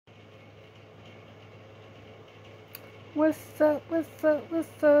What's up? What's up?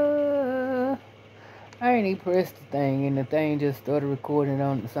 What's up? I ain't even pressed the thing, and the thing just started recording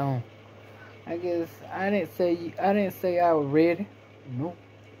on its own. I guess I didn't say I was ready. Nope.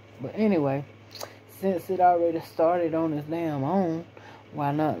 But anyway, since it already started on its damn own,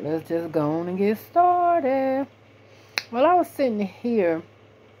 why not? Let's just go on and get started. Well, I was sitting here,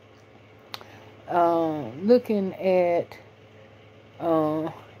 looking at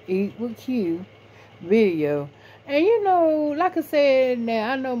Eat with Q video. And like I said,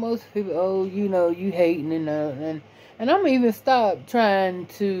 now I know most people, oh, you hating and I'm even stop trying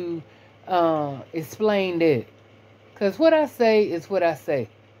to explain that. Because what I say is what I say.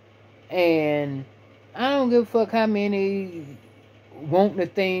 And I don't give a fuck how many want to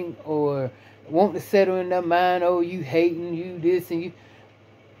think or want to settle in their mind, oh, you hating, you this and you.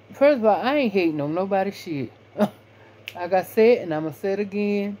 First of all, I ain't hating on nobody's shit. Like I said, and I'm going to say it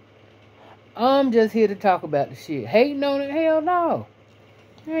again. I'm just here to talk about the shit. Hating on it? Hell no.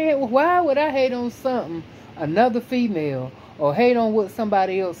 Why would I hate on something, another female, or hate on what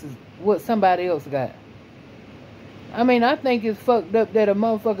somebody else got? I mean, I think it's fucked up that a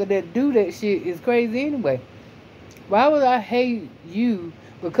motherfucker that do that shit is crazy anyway. Why would I hate you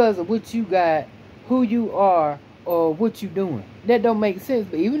because of what you got, who you are, or what you doing? That don't make sense.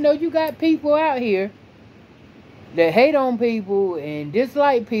 But even though you got people out here that hate on people and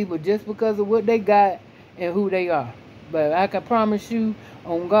dislike people just because of what they got and who they are. But I can promise you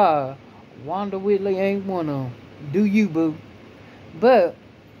on God, Wanda Whitley ain't one of them. Do you, boo? But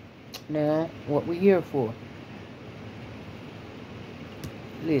now, what we here for?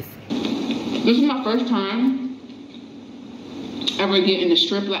 Listen. This is my first time ever getting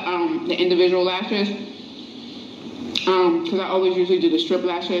the individual lashes. Because I always usually do the strip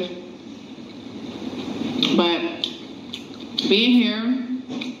lashes. But being here,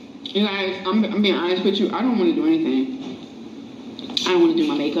 you guys, I'm being honest with you, I don't want to do anything. I don't want to do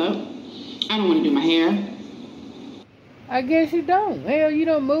my makeup. I don't want to do my hair. I guess you don't. Hell, you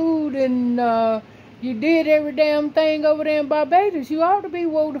done moved and you did every damn thing over there in Barbados. You ought to be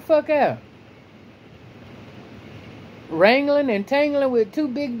woke the fuck out. Wrangling and tangling with two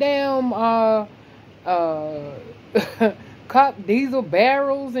big damn cop diesel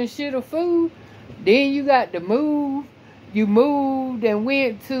barrels and shit of food. Then you got to move. You moved and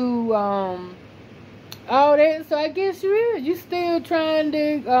went to all that. So I guess you still trying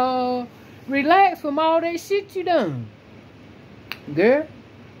to relax from all that shit you done, girl.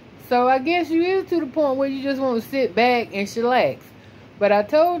 So I guess you is to the point where you just want to sit back and chillax. But I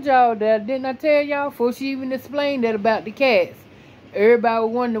told y'all that, didn't I tell y'all, before she even explained that about the cats? Everybody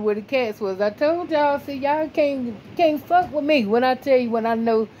was wondering where the cats was. I told y'all, see, y'all can't fuck with me when I tell you when I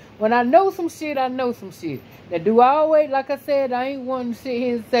know some shit, I know some shit. Now, do I always, like I said, I ain't wanting to sit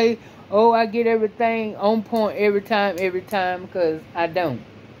here and say, oh, I get everything on point every time, because I don't.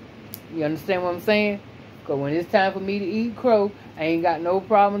 You understand what I'm saying? Because when it's time for me to eat crow, I ain't got no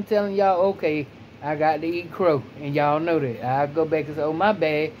problem telling y'all, okay, I got to eat crow. And y'all know that. I'll go back and say, oh, my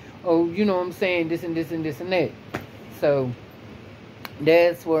bad. Oh, you know what I'm saying, this and this and this and that. So,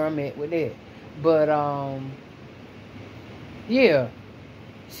 that's where I'm at with that. But, yeah.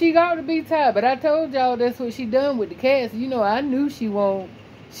 She got to be tired. But I told y'all that's what she done with the cats. I knew she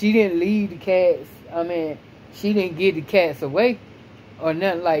didn't leave the cats. I mean, she didn't give the cats away or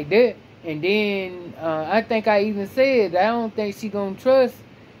nothing like that. And then, I think I even said, I don't think she gonna trust.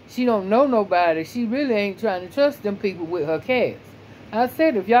 She don't know nobody. She really ain't trying to trust them people with her cats. I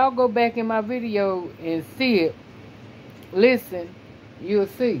said, if y'all go back in my video and see it, listen, you'll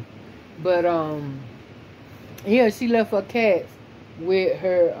see. But, yeah, she left her cats with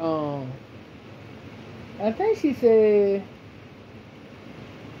her, I think she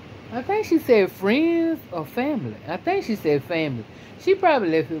said friends or family. I think she said family. She probably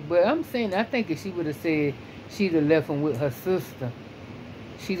left it, but I'm saying, I think if she would have said she'd have left them with her sister,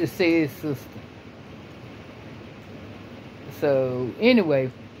 she'd have said sister. So, anyway,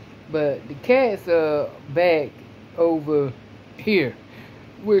 but the cats are back over here.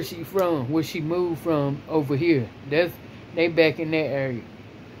 Where she from? Where she moved from over here. They back in that area.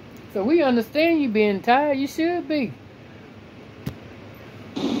 So we understand you being tired. You should be.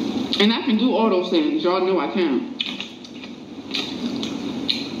 And I can do all those things. Y'all know I can.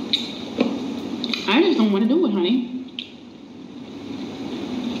 I just don't want to do it, honey.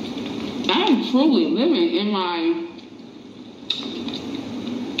 I am truly living in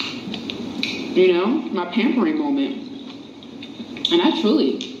my pampering moment. And I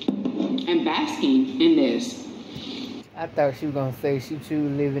truly am basking in this. I thought she was going to say she truly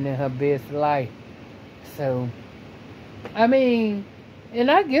living in her best life. So, I mean, and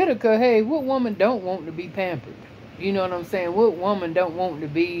I get it, because, hey, what woman don't want to be pampered? You know what I'm saying? What woman don't want to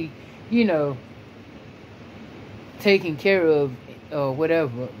be, you know, taken care of or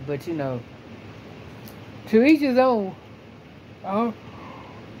whatever? But, you know, to each his own. I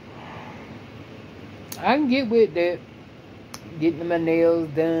can get with that. Getting my nails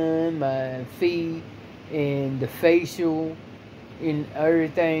done, my feet, and the facial, and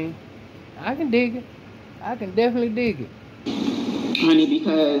everything. I can dig it. I can definitely dig it. Honey,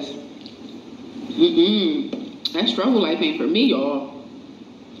 because that struggle life ain't for me, y'all.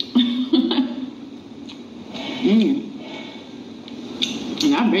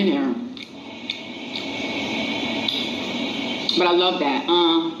 And I've been there. But I love that.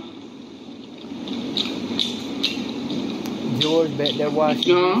 George back there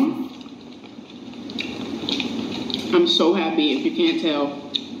watching. I'm so happy, if you can't tell.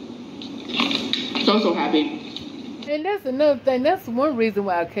 So happy. And that's another thing. That's one reason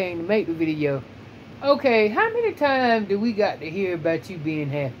why I came to make the video. Okay, how many times do we got to hear about you being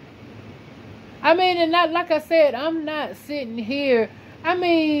happy? I mean, and not like I said, I'm not sitting here. I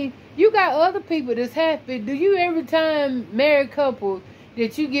mean, you got other people that's happy. Do you every time married couples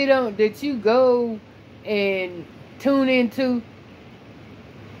that you get on, that you go and tune into,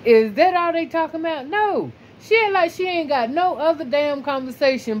 is that all they talking about? No. She ain't like she ain't got no other damn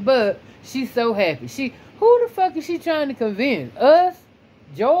conversation, but she's so happy. Who the fuck is she trying to convince? Us,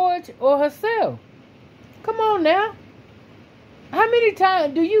 George, or herself? Come on now. How many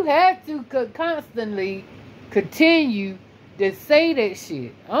times do you have to constantly continue to say that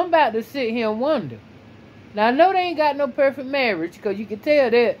shit? I'm about to sit here and wonder. Now, I know they ain't got no perfect marriage, because you can tell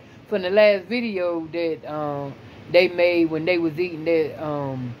that from the last video that they made when they was eating that,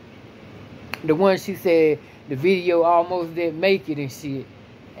 the one she said the video almost didn't make it and shit.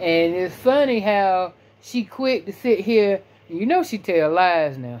 And it's funny how she quick to sit here. You know she tell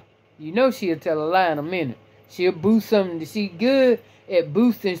lies now. You know she'll tell a lie in a minute. She'll boost something. She good at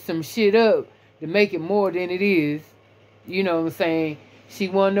boosting some shit up to make it more than it is. You know what I'm saying? She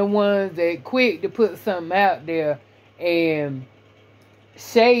one of the ones that quick to put something out there and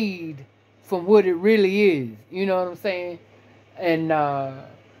shade from what it really is. You know what I'm saying? And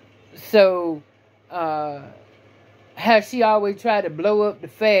how she always try to blow up the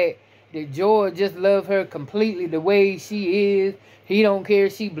fact that George just love her completely the way she is. He don't care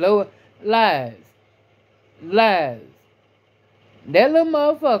if she blow up. Lies. Lies. That little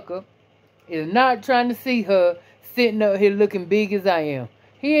motherfucker is not trying to see her sitting up here looking big as I am.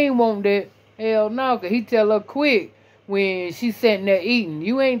 He ain't want that. Hell no, cause he tell her quick when she's sitting there eating.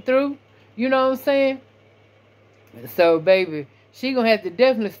 You ain't through. You know what I'm saying? So, baby, she gonna have to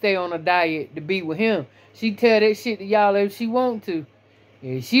definitely stay on a diet to be with him. She tell that shit to y'all if she want to.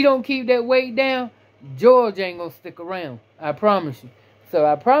 If she don't keep that weight down, George ain't gonna stick around. I promise you. So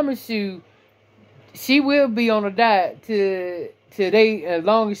I promise you, she will be on a diet as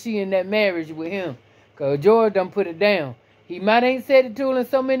long as she in that marriage with him. Cause George done put it down. He might ain't said it to her in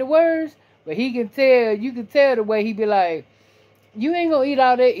so many words, but he can tell. You can tell the way he be like, "You ain't gonna eat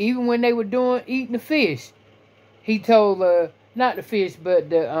all that." Even when they were eating the fish, he told her not the fish, but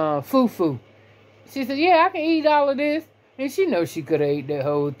the fufu. She said, "Yeah, I can eat all of this," and she knows she could have ate that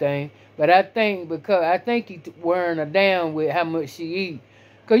whole thing. But I think he wearing her down with how much she eat.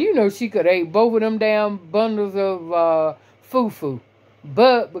 Cause you know she could have ate both of them damn bundles of fufu.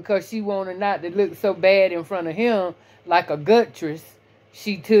 But because she wanted not to look so bad in front of him like a guttress,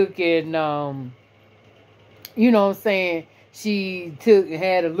 she took and you know what I'm saying, she took and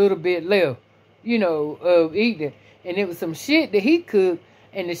had a little bit left, you know, of eating. And it was some shit that he cooked,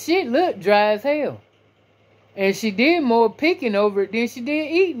 and the shit looked dry as hell. And she did more picking over it than she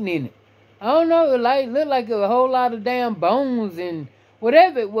did eating in it. I don't know, it looked like a whole lot of damn bones and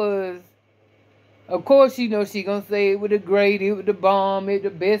whatever it was. Of course, you know she gonna say it was the great, it was the bomb, it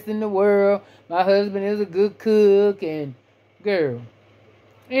was the best in the world. My husband is a good cook, and girl,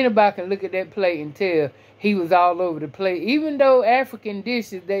 anybody can look at that plate and tell he was all over the plate. Even though African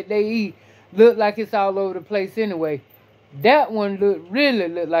dishes that they eat look like it's all over the place anyway, that one really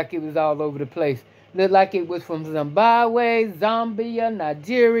looked like it was all over the place. Looked like it was from Zimbabwe, Zambia,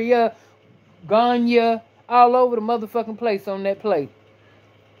 Nigeria, Ghana, all over the motherfucking place on that plate.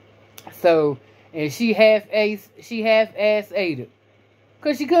 So, and she half-ass ate it.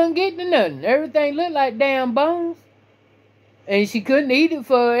 Because she couldn't get to nothing. Everything looked like damn bones. And she couldn't eat it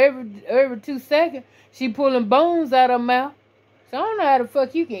for every 2 seconds. She pulling bones out of her mouth. So I don't know how the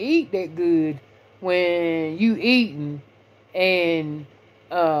fuck you can eat that good when you eating and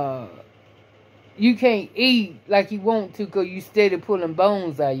you can't eat like you want to because you steady pulling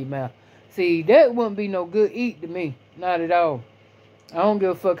bones out of your mouth. See, that wouldn't be no good eat to me. Not at all. I don't give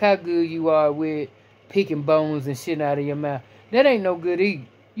a fuck how good you are with picking bones and shit out of your mouth. That ain't no good eat.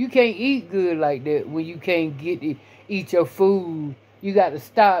 You can't eat good like that when you can't eat your food. You got to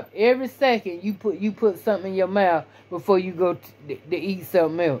stop every second you put something in your mouth before you go to eat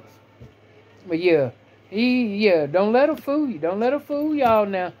something else. But yeah, don't let her fool you. Don't let her fool y'all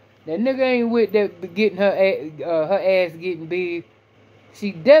now. That nigga ain't with that getting her ass getting big.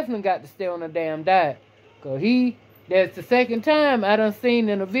 She definitely got to stay on a damn diet. Cause that's the second time I done seen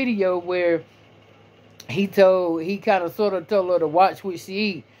in a video where he kind of sort of told her to watch what she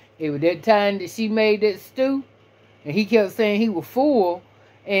eat. It was that time that she made that stew, and he kept saying he was full,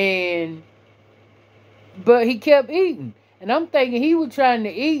 but he kept eating. And I'm thinking he was trying to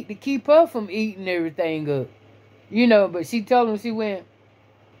eat to keep her from eating everything up. You know, but she told him, she went,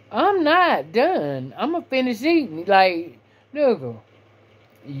 I'm not done. I'm going to finish eating. Like, nigga,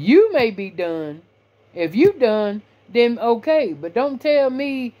 you may be done. If you done, then okay. But don't tell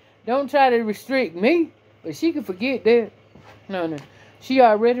me, don't try to restrict me. But she can forget that. No. She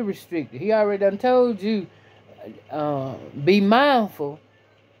already restricted. He already done told you, be mindful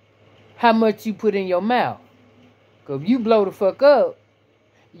how much you put in your mouth. Because if you blow the fuck up,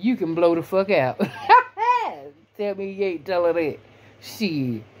 you can blow the fuck out. Tell me you ain't tell her that.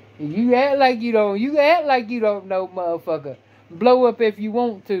 Shit. You act like you don't know, motherfucker. Blow up if you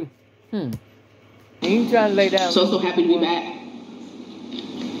want to. Ain't trying to lay down. So happy to be back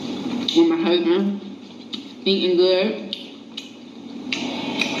with my husband. Eating good.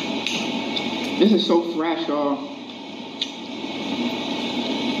 This is so fresh, y'all.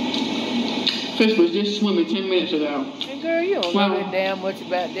 Fish was just swimming 10 minutes ago. And girl, you don't know that damn much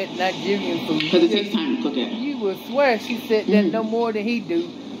about that Nigerian food. Because it takes time to cook it. You would swear she said that no more than he do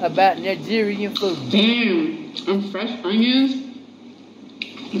about Nigerian food. Damn. And fresh onions.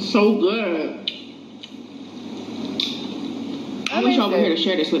 It's so good. I wish y'all were here to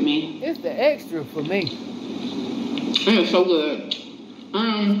share this with me. It's the extra for me. It is so good.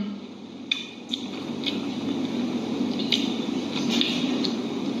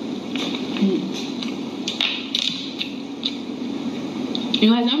 You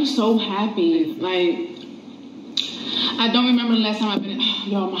guys, I'm so happy. Like, I don't remember the last time I've been,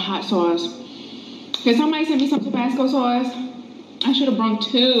 y'all, my hot sauce. Can somebody send me some Tabasco sauce? I should have brought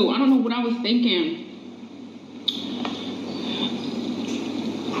 2. I don't know what I was thinking.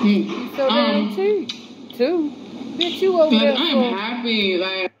 So damn cheap. 2. Bitch, you over there. I'm happy.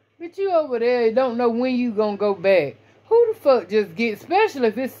 Like, bitch, you over there don't know when you gonna go back. Who the fuck just get, especially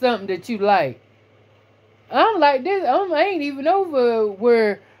if it's something that you like. I'm like this. I ain't even over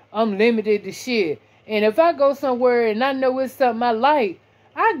where I'm limited to shit. And if I go somewhere and I know it's something I like,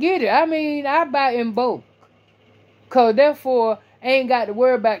 I get it. I mean, I buy in bulk. Cause therefore, I ain't got to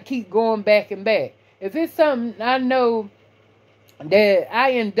worry about keep going back and back. If it's something I know that I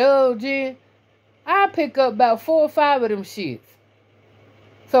indulge in, I pick up about 4 or 5 of them shits.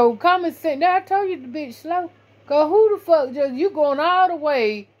 So common sense. Now I told you the bitch slow. Cause who the fuck just, you going all the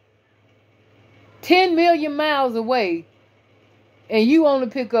way 10 million miles away, and you only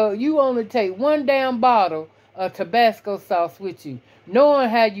take 1 damn bottle of Tabasco sauce with you, knowing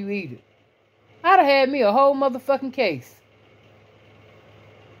how you eat it. I'd have had me a whole motherfucking case.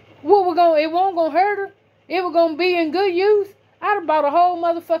 It won't gonna hurt her. It was gonna be in good use. I'd have bought a whole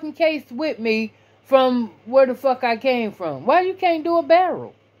motherfucking case with me from where the fuck I came from. Why you can't do a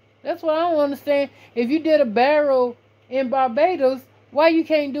barrel? That's what I don't understand. If you did a barrel in Barbados, why you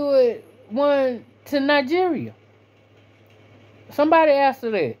can't do it one to Nigeria? Somebody asked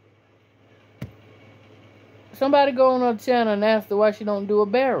her that. Somebody go on her channel and ask her why she don't do a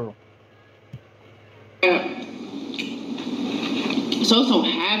barrel. So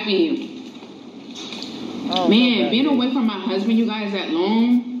happy. Man, being away from my husband, you guys, that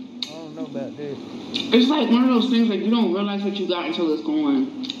long. I don't know about this. It's like one of those things like you don't realize what you got until it's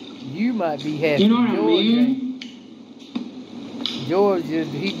gone. You might be happy. You know what I mean? George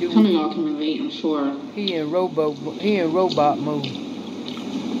he do. Some of y'all can relate, I'm sure. He in robot mode.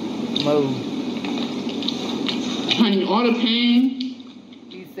 Honey, all the pain.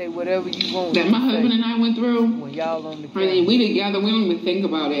 He say whatever you want. That my husband and I went through. When y'all on the camera. Honey, we together, we don't even think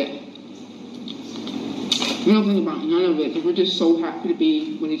about it. We don't think about none of it, because we're just so happy to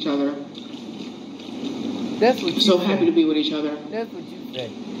be with each other. That's what you so say. Happy to be with each other. That's what you say.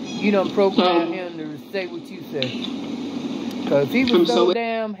 You done program him to say what you say. Because if he was so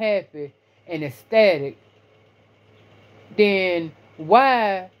damn happy and ecstatic, then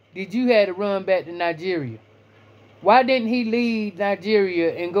why did you have to run back to Nigeria? Why didn't he leave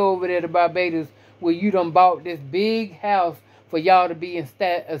Nigeria and go over there to Barbados where you done bought this big house for y'all to be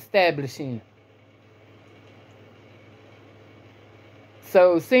established in?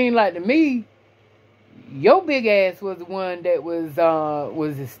 So it seemed like to me, Your big ass was the one that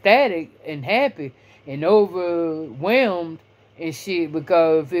was ecstatic and happy and overwhelmed and shit,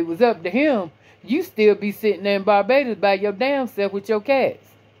 because if it was up to him, you still be sitting there in Barbados by your damn self with your cats.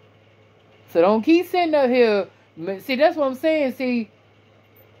 So don't keep sitting up here. See, that's what I'm saying. See,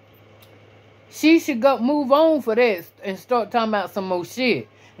 she should go move on for that and start talking about some more shit.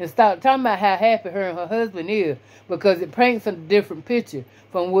 And stop talking about how happy her and her husband is, because it paints a different picture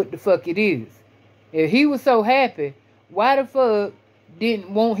from what the fuck it is. If he was so happy, why the fuck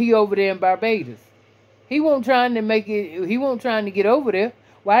won't he over there in Barbados? He wasn't trying to make it, he wasn't trying to get over there.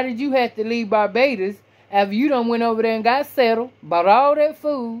 Why did you have to leave Barbados after you done went over there and got settled, bought all that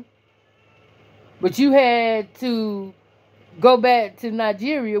food, but you had to go back to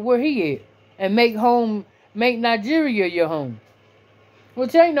Nigeria where he at and make Nigeria your home?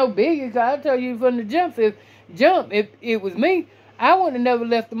 Which ain't no biggie, because I tell you from the jump, if it was me, I wouldn't have never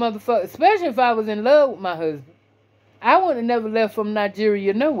left the motherfucker, especially if I was in love with my husband. I wouldn't have never left from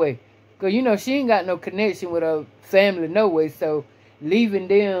Nigeria no way. Because, you know, she ain't got no connection with her family no way. So, leaving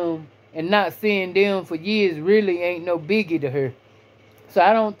them and not seeing them for years really ain't no biggie to her. So,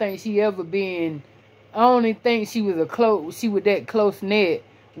 I don't think she ever been, I only think she was that close knit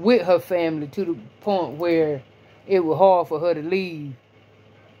with her family to the point where it was hard for her to leave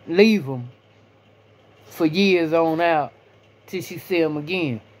them for years on out till she see them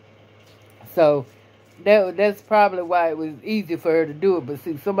again. So that's probably why it was easy for her to do it. But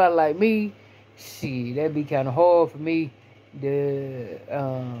see, somebody like me, shit, that'd be kind of hard for me to,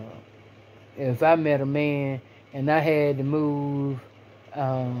 if I met a man and I had to move,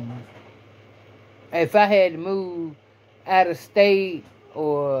 if I had to move out of state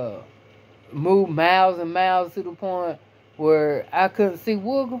or move miles and miles to the point where I couldn't see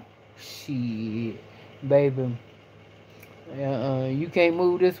wiggle, shit, baby. You can't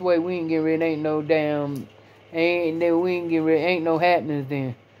move this way. We ain't getting rid. Ain't no damn. Ain't no happenings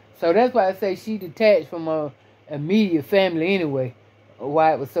then. So that's why I say she detached from her immediate family anyway.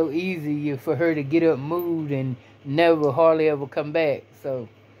 Why it was so easy for her to get up, moved, and never hardly ever come back. So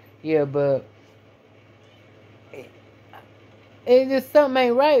yeah, but it's just something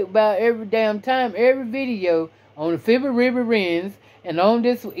ain't right about every damn time, every video on the Fibber River Rins and on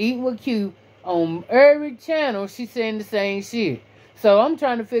this Eating with Q. On every channel, she's saying the same shit. So I'm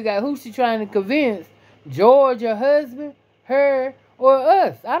trying to figure out who she's trying to convince. George, her husband, her, or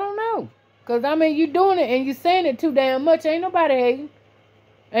us. I don't know. Because, I mean, you doing it and you saying it too damn much. Ain't nobody hating.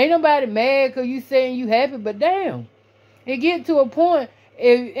 Ain't nobody mad because you saying you happy. But damn, it get to a point,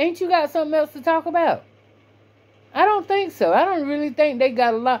 ain't you got something else to talk about? I don't think so. I don't really think they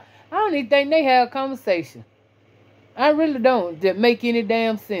got a lot. I don't even think they have a conversation. I really don't. That make any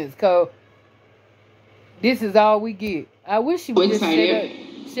damn sense. Because this is all we get. I wish she would just shut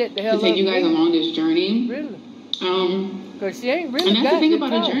the hell up. To take you guys along this journey. Really? Because she ain't really. And that's the thing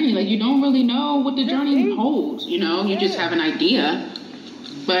about a journey. Like, you don't really know what the journey holds. You know, you just have an idea,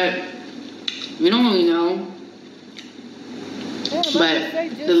 but we don't really know. But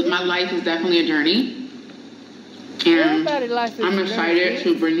my life is definitely a journey, and I'm excited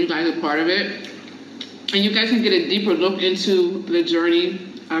to bring you guys a part of it. And you guys can get a deeper look into the journey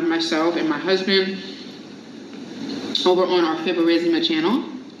of myself and my husband over on our Fibberism channel.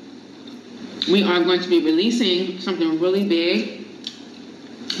 We are going to be releasing something really big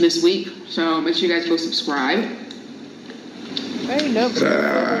this week, so make sure you guys go subscribe.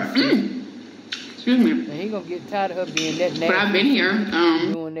 Excuse me. And he gonna get tired of her being that nasty. But I've been here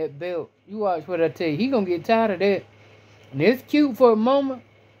doing that belt. You watch what I tell you. He gonna get tired of that. And it's cute for a moment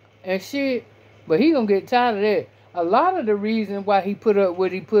and shit, but he gonna get tired of that. A lot of the reason why he put up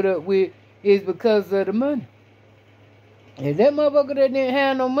what he put up with is because of the money. If that motherfucker that didn't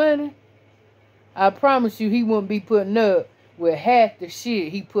have no money, I promise you he wouldn't be putting up with half the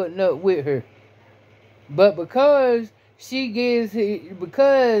shit he putting up with her. But because she gives him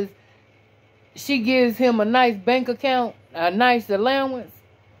a nice bank account, a nice allowance,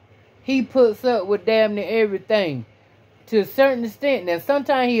 he puts up with damn near everything to a certain extent. Now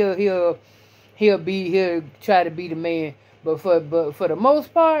sometimes he'll try to be the man, but for the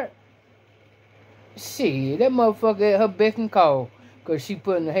most part, shit, that motherfucker at her beck and call, cause she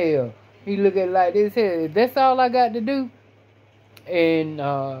putting the hell. He look at it like this here. That's all I got to do, and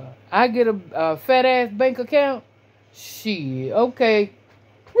I get a fat ass bank account. Shit, okay.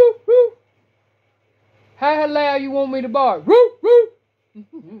 Woo, woo. How loud you want me to bark? Woo, woo.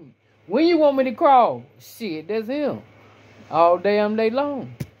 When you want me to crawl? Shit, that's him. All damn day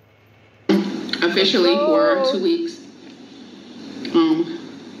long. Officially for 2 weeks.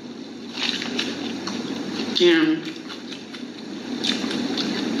 And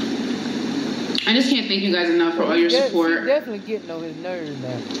I just can't thank you guys enough for all your support. She's definitely getting on his nerves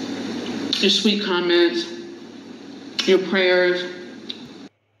now. Your sweet comments, your prayers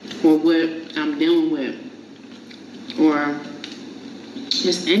for what I'm dealing with, or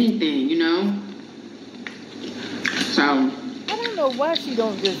just anything, you know? So I don't know why she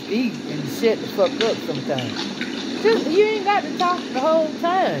don't just eat and shut the fuck up sometimes. Just, you ain't got to talk the whole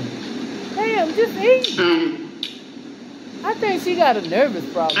time. Damn, just eat. I think she got a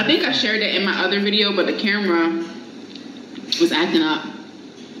nervous problem. I think I shared that in my other video, but the camera was acting up.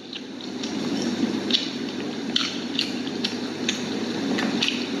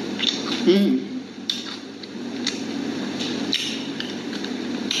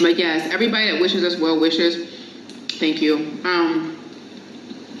 But yes, everybody that wishes us well wishes, thank you.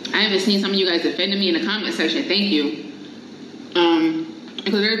 I haven't seen some of you guys defending me in the comment section. Thank you.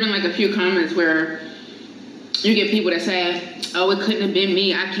 Because there's been like a few comments where you get people that say, oh, it couldn't have been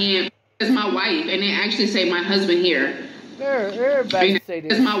me. I can't. It's my wife. And they actually say my husband here. Everybody say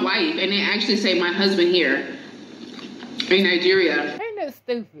this. It's my wife. And they actually say my husband here in Nigeria. Ain't that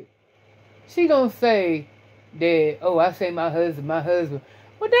stupid? She gonna say that, oh, I say my husband, my husband.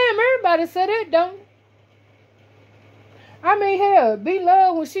 Well, damn, everybody say that, don't it? I mean, hell,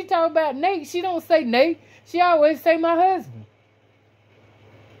 B-Love, when she talk about Nate, she don't say Nate. She always say my husband.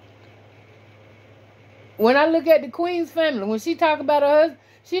 When I look at the Queen's family, when she talk about her husband,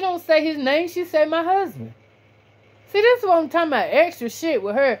 she don't say his name, she say my husband. See, this is what I'm talking about, extra shit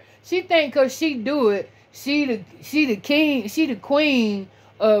with her. She think because she do it, she the king, she the queen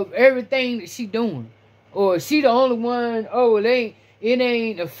of everything that she doing. Or she the only one, oh, it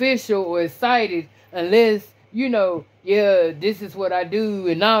ain't official or excited unless, you know, yeah, this is what I do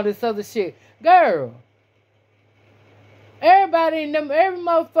and all this other shit. Girl, everybody in them, every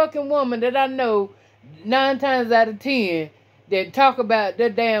motherfucking woman that I know, 9 times out of 10, that talk about their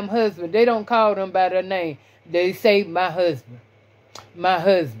damn husband, they don't call them by their name. They say my husband. My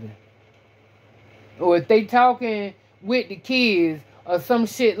husband. Or if they talking with the kids or some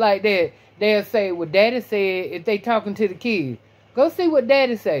shit like that, they'll say, well, daddy said, if they talking to the kids, go see what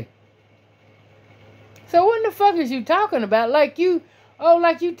daddy say. So what the fuck is you talking about? Like you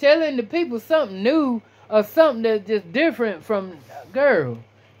telling the people something new or something that's just different from girl.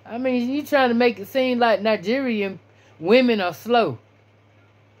 I mean, you trying to make it seem like Nigerian women are slow.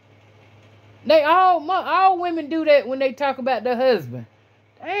 They all women do that when they talk about their husband.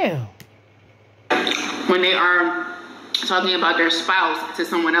 Damn. When they are talking about their spouse to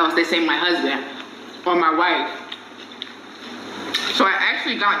someone else, they say my husband or my wife. So I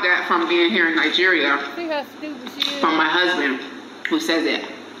actually got that from being here in Nigeria. See how stupid she is? From my husband, who says it.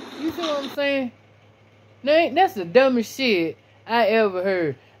 You see what I'm saying? That's the dumbest shit I ever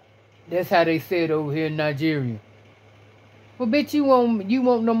heard. That's how they say it over here in Nigeria. Well, bitch, you want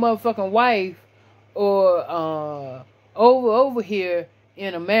no motherfucking wife or over here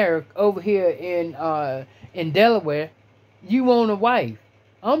in America, over here in Delaware, you want a wife.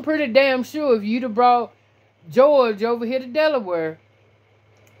 I'm pretty damn sure if you'd have brought George over here to Delaware,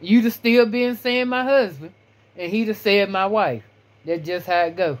 you'd have still been saying my husband, and he'd have said my wife. That's just how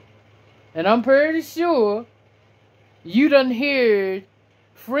it go. And I'm pretty sure you done heard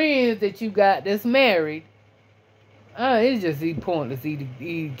friends that you got that's married. It's just pointless.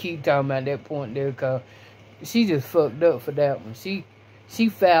 He keep talking about that point there, cause she just fucked up for that one. She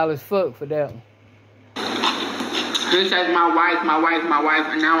foul as fuck for that one. He says my wife,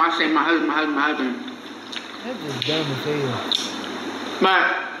 and now I say my husband, my husband. That's just dumb as hell. But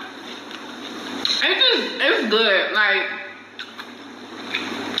it's good.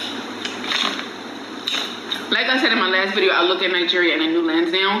 Like I said in my last video, I look at Nigeria in a new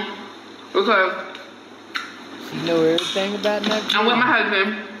lens now. Because she know everything about Nigeria. I'm with my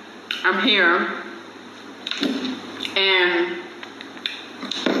husband. I'm here. And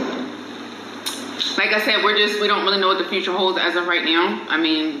like I said, we don't really know what the future holds as of right now. I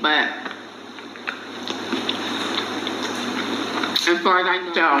mean, but as far as I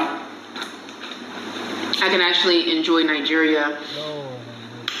know, I can actually enjoy Nigeria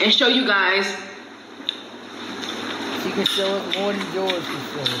and show you guys. She can show us more than George can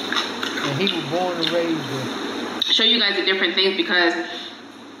show us. And he was born and raised there. Show you guys the different things, because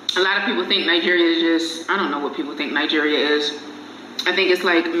a lot of people think Nigeria is just, I don't know what people think Nigeria is. I think it's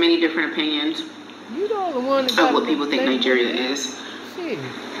like many different opinions. You the only one that of what people think Nigeria is. Shit.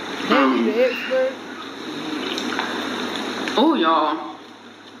 Then you the expert. Oh, y'all.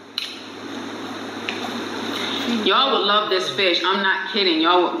 Y'all would love this fish. I'm not kidding.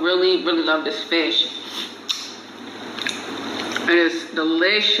 Y'all would really, really love this fish. It is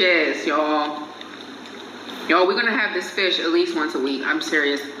delicious, y'all. Y'all, we're going to have this fish at least once a week. I'm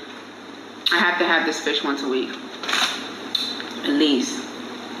serious. I have to have this fish once a week. At least.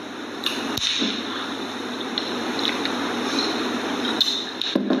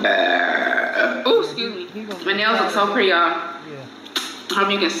 Oh, excuse me. My nails look so pretty, y'all. Yeah. I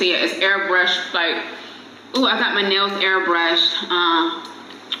hope you can see it. It's airbrushed. Like, ooh, I got my nails airbrushed.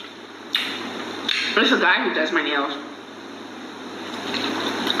 There's a guy who does my nails.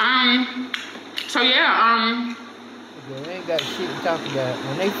 So yeah, They ain't got shit to talk about.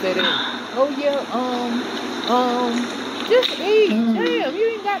 When they said it, oh yeah, just eat. Damn, you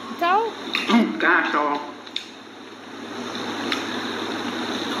ain't got to talk. oh gosh, y'all.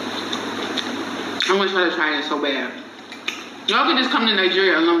 I want y'all to try this so bad. Y'all can just come to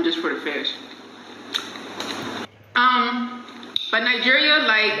Nigeria alone just for the fish. But Nigeria,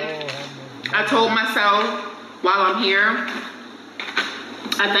 like I told myself while I'm here,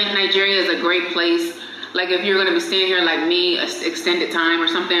 I think Nigeria is a great place. Like if you're gonna be staying here like me, an extended time or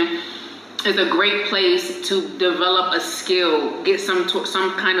something, it's a great place to develop a skill, get some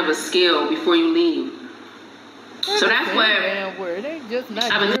kind of a skill before you leave. So that's what it ain't just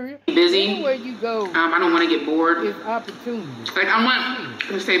Nigeria. I've been busy. Anywhere you go, I don't want to get bored. it's opportunity. Like I want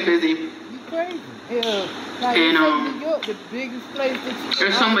to stay busy. You crazy? Yeah, like And New York, the biggest place that you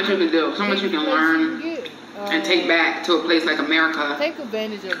there's so much you can do, so much you can learn and take back to a place like America. Take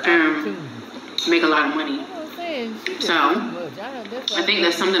advantage of opportunity. Make a lot of money. You know what I'm saying? She So I think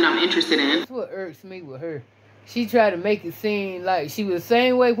that's something I'm interested in. That's what irks me with her. She tried to make it seem like she was the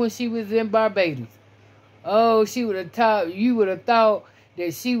same way when she was in Barbados. Oh, you would have thought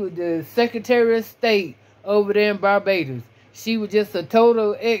that she was the Secretary of State over there in Barbados. She was just a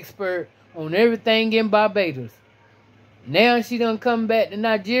total expert on everything in Barbados. Now she done come back to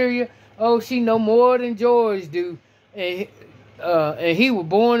Nigeria. Oh, she know more than George do. And he was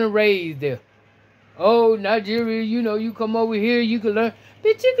born and raised there. Oh, Nigeria, you know, you come over here, you can learn.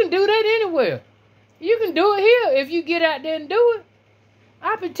 Bitch, you can do that anywhere. You can do it here if you get out there and do it.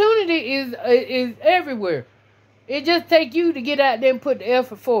 Opportunity is everywhere. It just take you to get out there and put the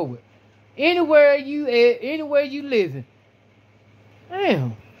effort forward. Anywhere you living.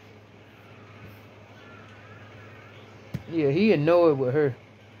 Damn. Yeah, he annoyed with her.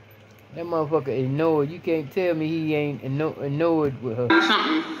 That motherfucker annoyed. You can't tell me he ain't annoyed with her.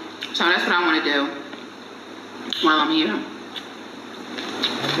 Something. So that's what I want to do while I'm here.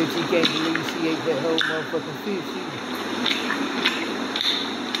 I bet you can't believe she ate that whole motherfucking fish either.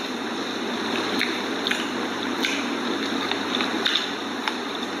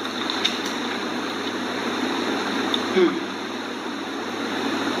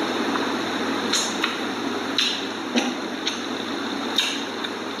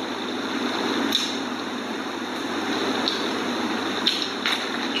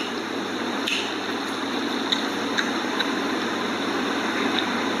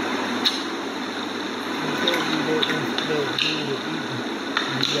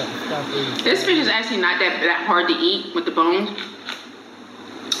 This fish is actually not that hard to eat with the bones.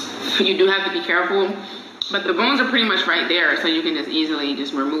 You do have to be careful, but the bones are pretty much right there, so you can just easily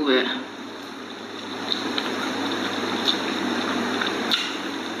just remove it.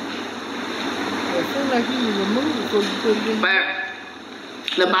 It seems like you can remove it before you put it in. But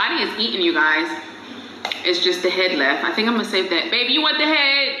the body is eaten, you guys. It's just the head left. I think I'm gonna save that. Baby, you want the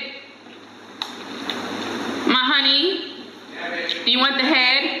head? My honey? Yeah, baby. Do you want the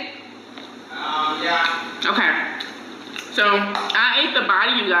head? Yeah. Okay. So I ate the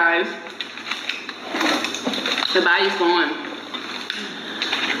body, you guys. The body's gone.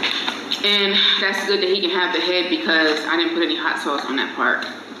 And that's good that he can have the head because I didn't put any hot sauce on that part.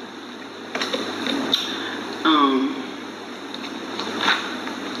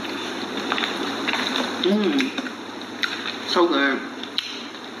 So good.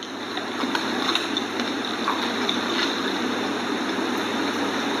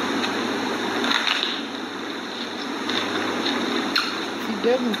 She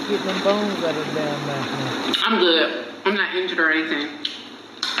definitely get them bones out of the damn mouth. I'm good. I'm not injured or anything.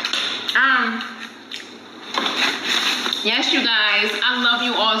 Yes, you guys. I love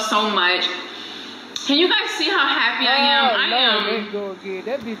you all so much. Can you guys see how happy I am? I am. There you go again.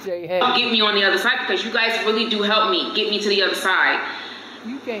 That bitch ain't happy. Get me on the other side because you guys really do help me get me to the other side.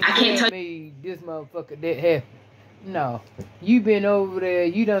 You can't tell me this motherfucker that happy. No. You been over there.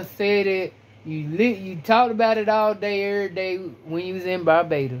 You done said it. You talked about it all day, every day when you was in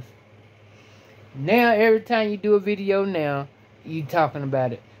Barbados. Now, every time you do a video now, you talking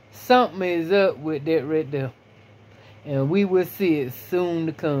about it. Something is up with that right there. And we will see it soon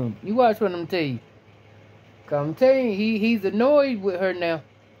to come. You watch what I'm telling you. Cause I'm telling you, he's annoyed with her now.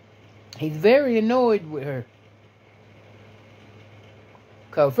 He's very annoyed with her.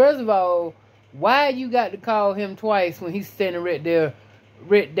 Because first of all, why you got to call him twice when he's standing right there,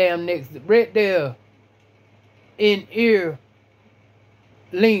 right there in ear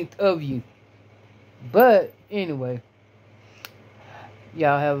length of you? But anyway,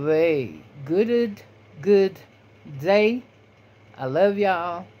 y'all have a good day. I love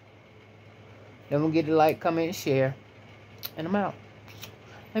y'all. Don't forget to like, comment, and share. And I'm out.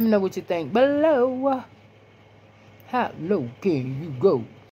 Let me know what you think below. How low can you go?